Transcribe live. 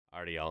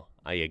Alrighty, y'all.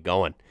 How you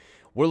going?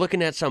 We're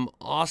looking at some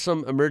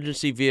awesome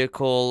emergency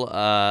vehicle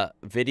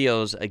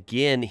videos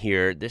again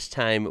here, this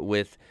time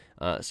with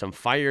some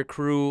fire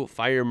crew,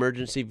 fire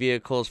emergency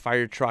vehicles,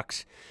 fire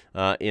trucks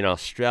in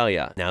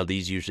Australia. Now,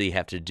 these usually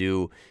have to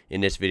do,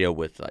 in this video,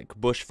 with like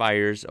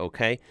bushfires,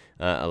 okay?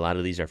 A lot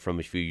of these are from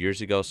a few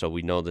years ago, so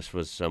we know this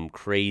was some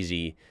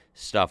crazy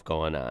stuff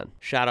going on.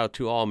 Shout out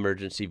to all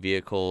emergency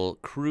vehicle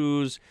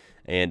crews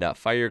and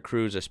fire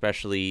crews,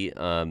 especially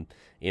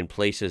in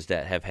places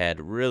that have had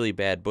really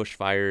bad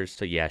bushfires.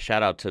 So yeah,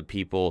 shout out to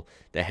people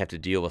that have to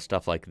deal with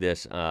stuff like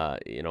this,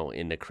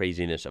 in the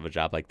craziness of a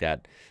job like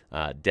that.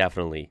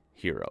 Definitely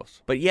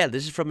heroes. But yeah,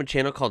 this is from a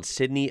channel called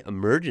Sydney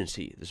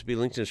Emergency. This will be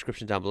linked in the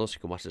description down below so you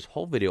can watch this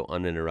whole video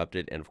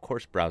uninterrupted and, of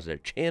course, browse their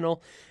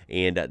channel.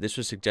 And this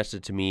was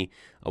suggested to me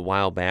a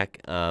while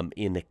back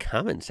in the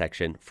comment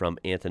section from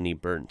Anthony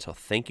Burton. So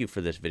thank you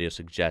for this video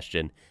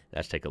suggestion.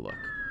 Let's take a look.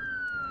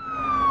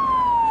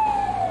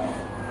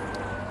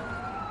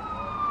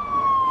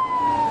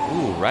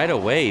 Ooh, right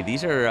away.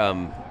 These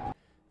are,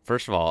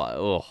 first of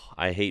all,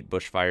 I hate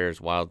bushfires,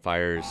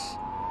 wildfires.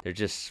 They're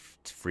just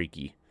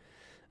freaky.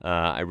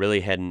 I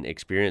really hadn't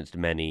experienced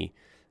many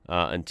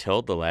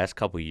until the last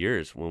couple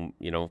years when,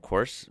 of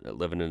course,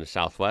 living in the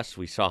Southwest,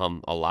 we saw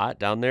them a lot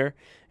down there.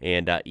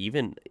 And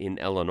even in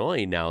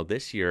Illinois now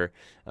this year,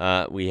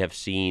 we have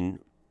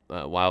seen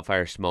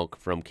wildfire smoke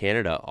from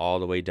Canada all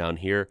the way down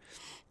here,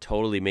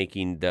 totally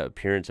making the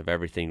appearance of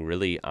everything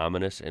really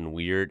ominous and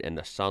weird, and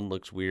the sun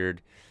looks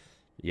weird.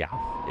 Yeah,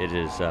 it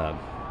is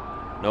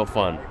no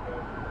fun.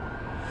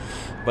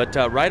 But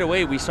right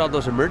away, we saw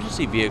those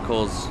emergency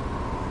vehicles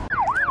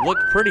look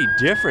pretty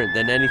different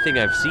than anything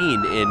I've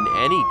seen in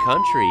any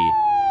country.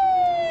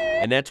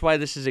 And that's why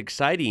this is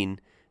exciting,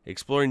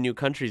 exploring new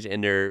countries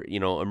and their,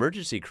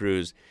 emergency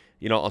crews.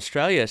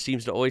 Australia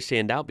seems to always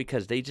stand out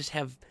because they just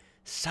have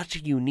such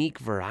a unique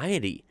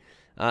variety.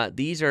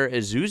 These are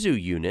Isuzu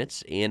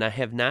units, and I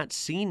have not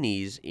seen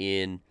these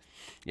in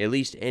at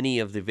least any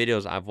of the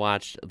videos I've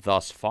watched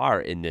thus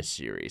far in this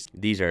series.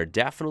 These are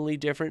definitely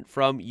different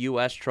from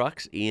U.S.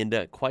 trucks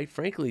and quite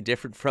frankly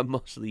different from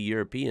most of the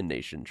European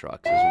nation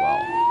trucks as well.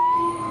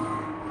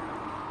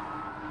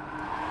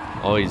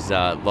 Always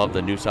love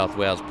the New South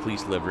Wales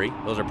police livery.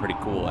 Those are pretty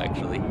cool,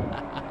 actually.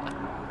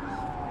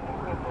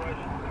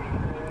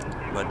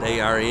 But they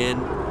are in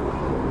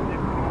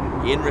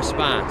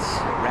response,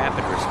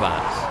 rapid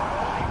response,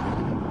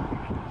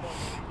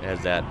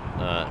 as that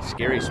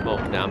scary smoke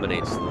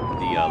dominates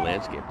the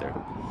landscape there.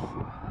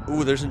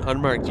 Ooh, there's an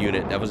unmarked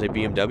unit. That was a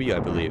BMW, I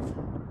believe.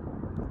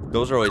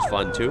 Those are always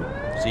fun, too,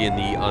 seeing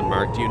the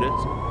unmarked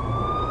units.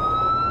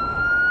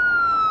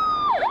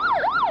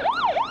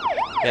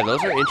 Yeah,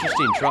 those are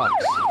interesting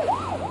trucks.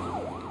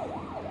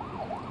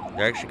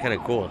 They're actually kind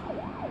of cool.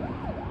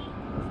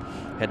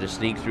 Had to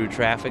sneak through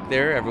traffic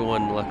there.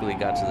 Everyone luckily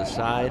got to the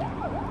side.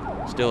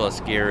 Still a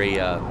scary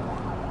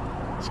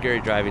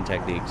driving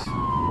techniques.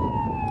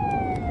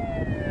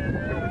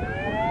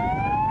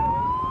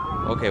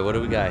 Okay, what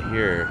do we got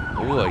here?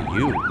 Ooh, a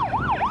U.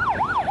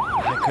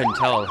 I couldn't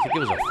tell. I think it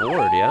was a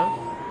Ford, yeah?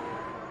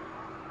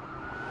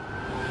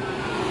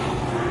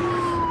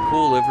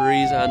 Cool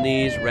liveries on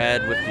these.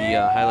 Red with the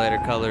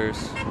highlighter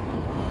colors.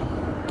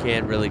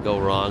 Can't really go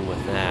wrong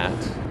with that.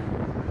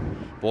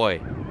 Boy.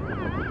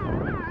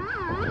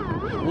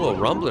 Ooh, a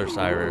rumbler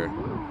siren.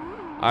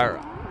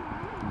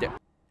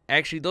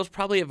 Actually, those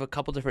probably have a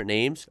couple different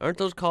names. Aren't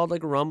those called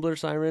like a rumbler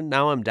siren?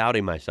 Now I'm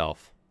doubting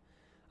myself.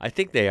 I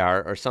think they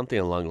are, or something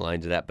along the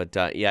lines of that.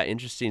 But yeah,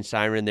 interesting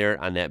siren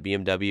there on that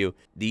BMW.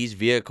 These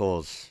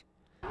vehicles,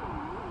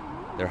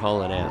 they're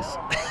hauling ass.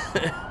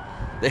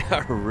 They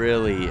are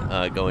really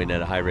going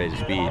at a high rate of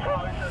speed.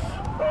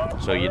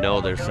 So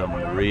there's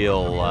some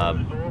real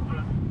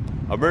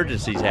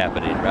emergencies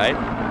happening, right?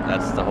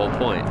 That's the whole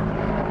point.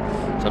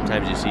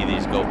 Sometimes you see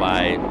these go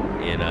by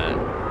in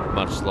a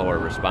much slower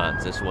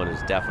response. This one is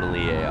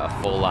definitely a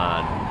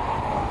full-on,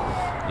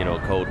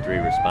 code 3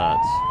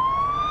 response.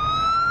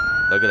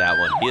 Look at that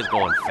one. He is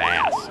going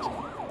fast.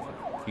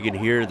 You can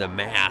hear the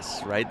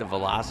mass, right? The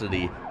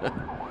velocity.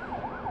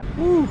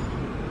 Woo.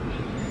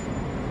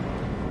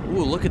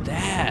 Ooh, look at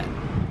that.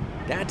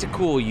 That's a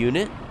cool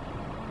unit.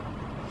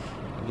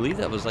 I believe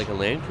that was like a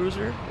Land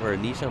Cruiser or a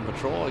Nissan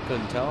Patrol. I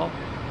couldn't tell.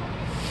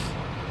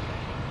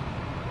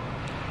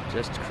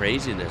 Just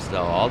craziness,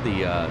 though. All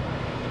the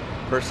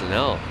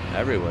personnel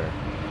everywhere.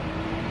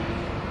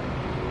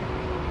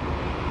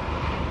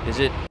 Is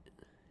it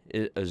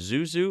a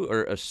Isuzu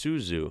or a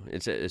Isuzu?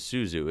 It's a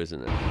Isuzu,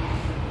 isn't it?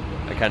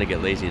 I kind of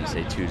get lazy and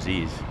say two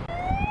Z's.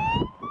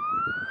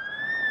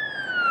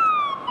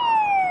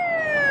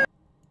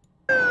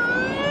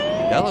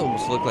 That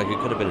almost looked like it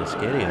could have been a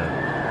Scania.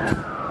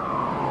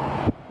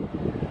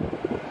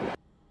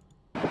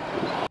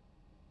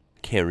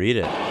 Can't read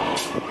it.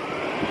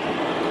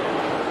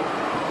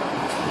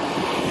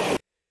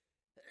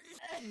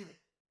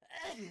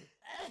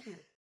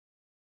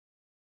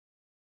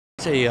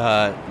 It's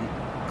a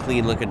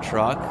clean looking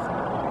truck.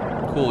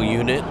 Cool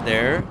unit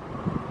there.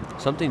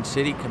 Something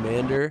City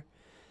Commander.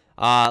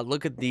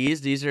 Look at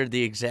these. These are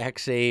the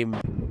exact same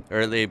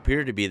or they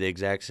appear to be the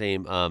exact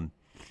same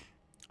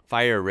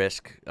fire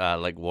risk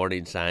like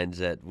warning signs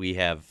that we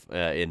have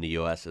in the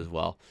U.S. as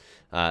well,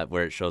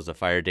 where it shows the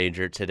fire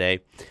danger today.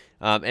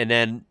 And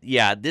then,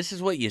 yeah, this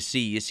is what you see.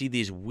 You see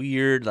these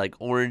weird, like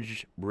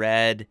orange,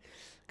 red,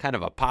 kind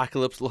of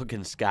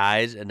apocalypse-looking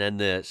skies, and then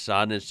the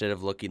sun, instead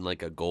of looking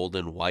like a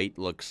golden white,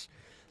 looks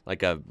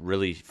like a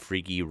really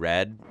freaky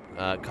red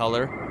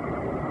color.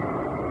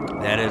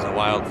 That is a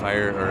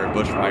wildfire or a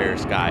bushfire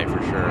sky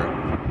for sure.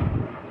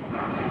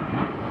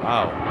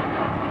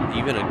 Wow.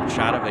 Even a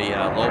shot of a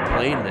low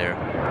plane there.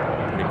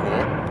 Pretty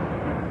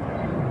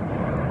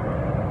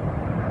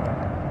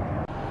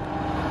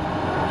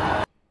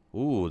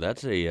cool. Ooh,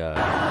 that's a...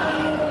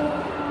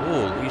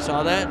 Ooh, you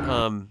saw that?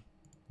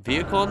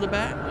 Vehicle in the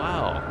back?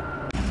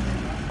 Wow.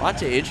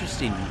 Lots of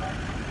interesting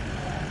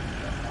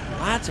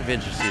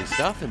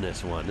stuff in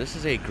this one. This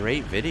is a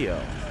great video.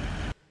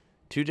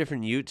 2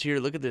 different utes here.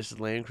 Look at this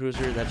Land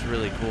Cruiser. That's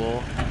really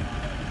cool.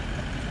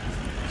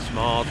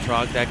 Small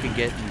truck that can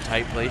get in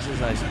tight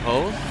places, I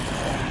suppose.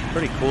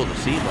 Pretty cool to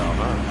see, though,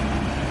 huh?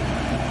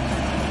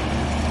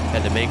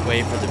 Had to make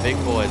way for the big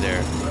boy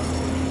there.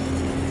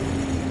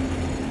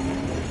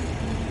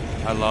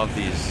 I love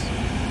these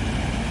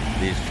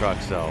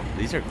trucks, though.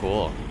 These are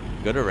cool.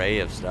 Good array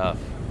of stuff.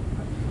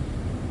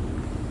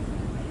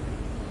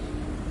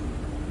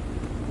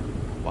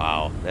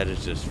 Wow, that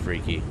is just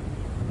freaky.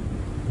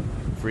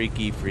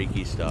 Freaky,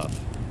 freaky stuff.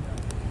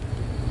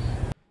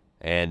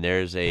 And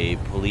there's a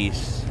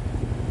police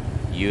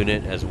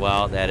unit as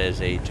well. That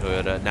is a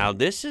Toyota. Now,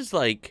 this is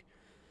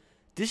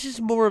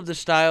more of the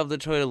style of the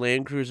Toyota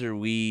Land Cruiser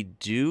we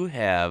do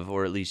have,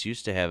 or at least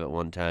used to have at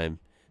one time.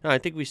 No, I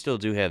think we still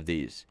do have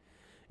these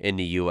in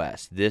the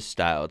U.S. This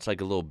style, it's like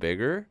a little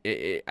bigger.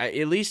 It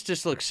at least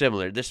just looks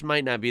similar. This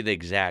might not be the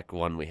exact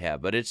one we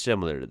have, but it's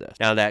similar to this.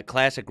 Now, that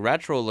classic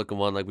retro-looking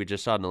one like we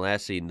just saw in the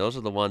last scene, those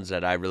are the ones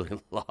that I really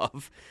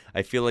love.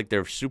 I feel like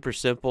they're super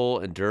simple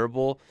and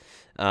durable,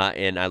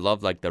 and I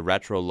love like the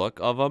retro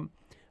look of them.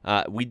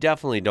 We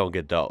definitely don't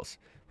get those.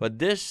 But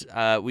this,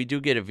 we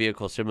do get a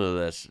vehicle similar to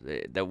this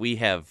that we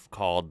have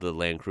called the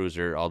Land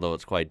Cruiser, although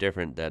it's quite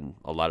different than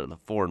a lot of the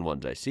foreign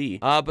ones I see.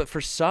 But for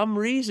some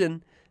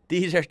reason,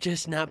 these are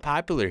just not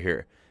popular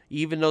here.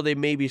 Even though they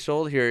may be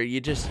sold here,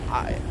 you just,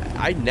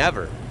 I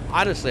never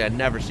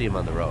see them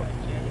on the road.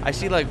 I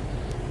see like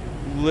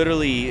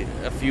literally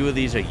a few of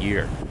these a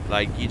year.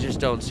 Like you just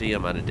don't see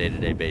them on a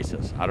day-to-day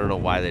basis. I don't know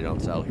why they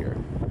don't sell here.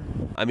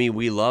 I mean,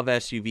 we love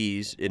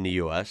SUVs in the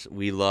U.S.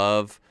 We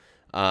love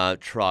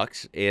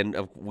trucks,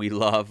 and we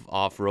love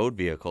off-road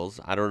vehicles.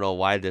 I don't know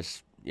why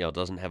this,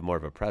 doesn't have more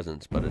of a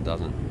presence, but it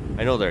doesn't.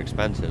 I know they're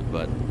expensive,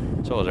 but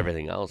so is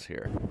everything else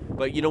here.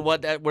 But you know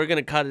what? We're going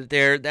to cut it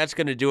there. That's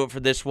going to do it for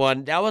this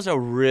one. That was a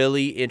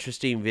really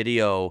interesting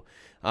video,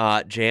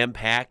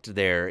 jam-packed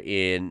there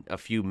in a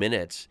few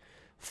minutes,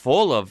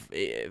 full of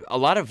a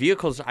lot of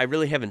vehicles I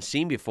really haven't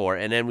seen before.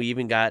 And then we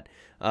even got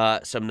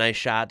some nice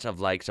shots of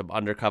like some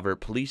undercover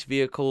police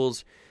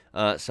vehicles,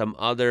 some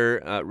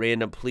other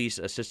random police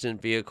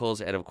assistant vehicles,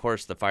 and of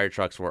course the fire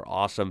trucks were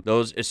awesome.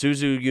 Those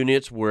Isuzu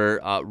units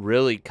were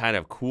really kind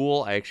of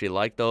cool. I actually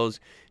like those.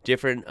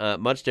 Different,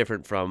 much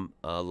different from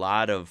a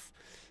lot of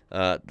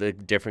the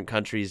different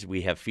countries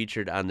we have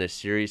featured on this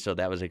series, so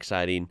that was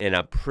exciting. And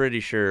I'm pretty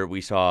sure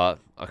we saw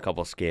a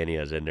couple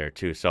Scanias in there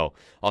too. So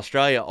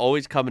Australia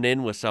always coming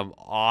in with some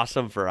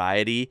awesome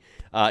variety.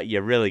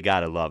 You really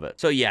gotta love it.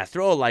 So yeah,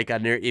 throw a like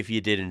on there if you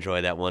did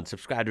enjoy that one.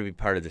 Subscribe to be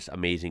part of this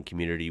amazing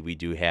community we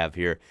do have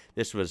here.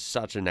 This was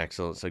such an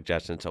excellent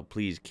suggestion, so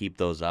please keep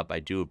those up. I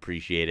do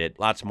appreciate it.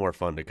 Lots more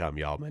fun to come,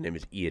 y'all. My name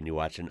is Ian. You're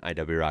watching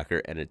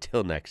IWrocker, and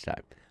until next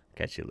time,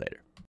 catch you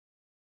later.